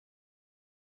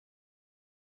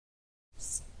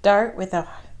Start with a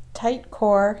tight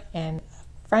core and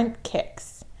front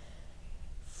kicks.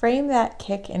 Frame that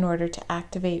kick in order to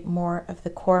activate more of the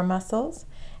core muscles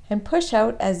and push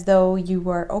out as though you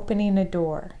were opening a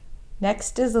door.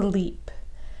 Next is a leap,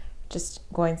 just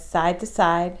going side to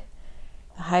side.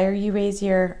 The higher you raise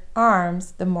your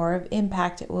arms, the more of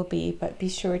impact it will be, but be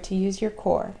sure to use your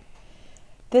core.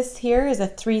 This here is a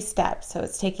 3-step, so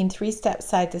it's taking 3 steps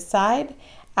side to side,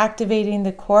 activating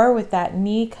the core with that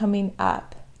knee coming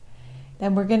up.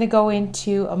 Then we're going to go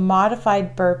into a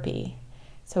modified burpee.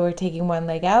 So we're taking one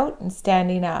leg out and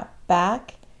standing up,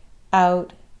 back,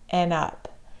 out, and up.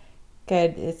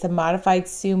 Good. It's a modified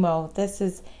sumo. This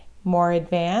is more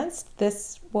advanced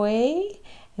this way,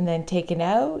 and then taken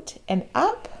out and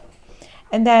up.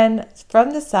 And then from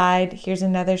the side, here's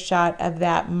another shot of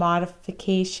that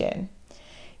modification.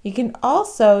 You can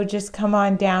also just come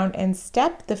on down and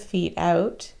step the feet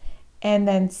out and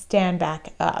then stand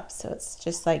back up. So it's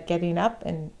just like getting up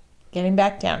and getting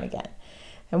back down again.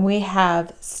 And we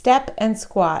have step and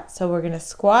squat. So we're going to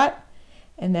squat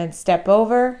and then step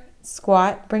over,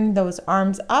 squat, bring those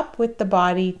arms up with the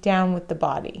body, down with the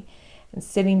body. And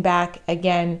sitting back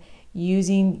again,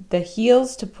 using the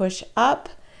heels to push up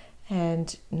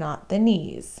and not the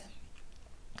knees.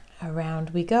 Around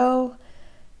we go.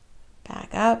 Back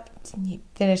up,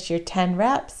 finish your 10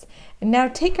 reps, and now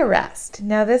take a rest.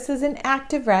 Now this is an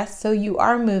active rest, so you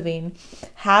are moving.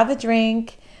 Have a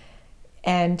drink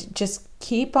and just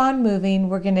keep on moving.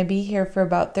 We're going to be here for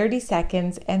about 30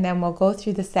 seconds, and then we'll go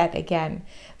through the set again.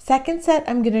 Second set,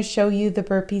 I'm going to show you the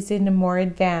burpees in a more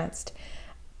advanced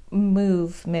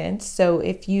movement. So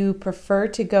if you prefer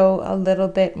to go a little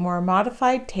bit more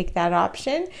modified, take that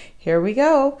option. Here we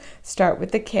go. Start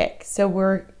with the kick. So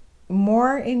we're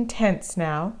more intense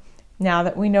now. Now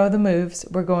that we know the moves,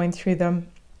 we're going through them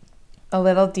a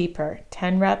little deeper.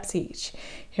 10 reps each.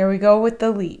 Here we go with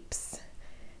the leaps.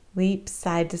 Leaps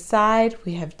side to side.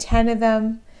 We have 10 of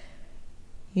them.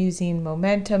 Using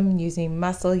momentum, using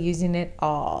muscle, using it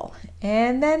all.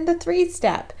 And then the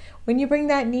 3-step. When you bring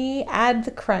that knee, add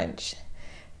the crunch.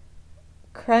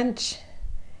 Crunch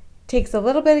takes a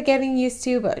little bit of getting used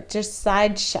to, but just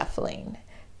side shuffling.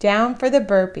 Down for the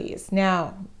burpees.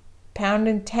 Now,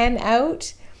 pounding 10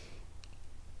 out,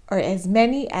 or as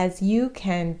many as you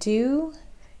can do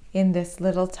in this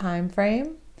little time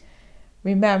frame.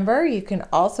 Remember, you can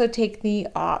also take the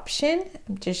option.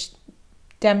 I'm just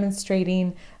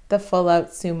demonstrating the full out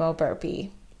sumo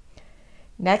burpee.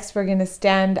 Next, we're going to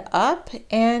stand up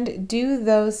and do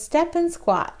those step and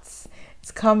squats.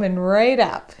 It's coming right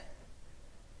up.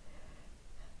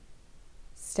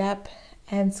 Step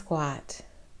and squat.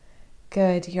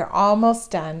 Good. You're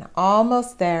almost done.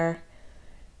 Almost there.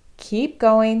 Keep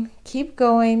going. Keep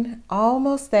going.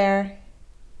 Almost there.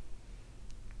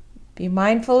 Be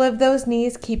mindful of those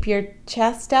knees. Keep your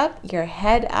chest up, your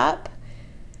head up.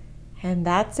 And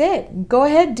that's it. Go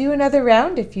ahead, do another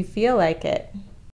round if you feel like it.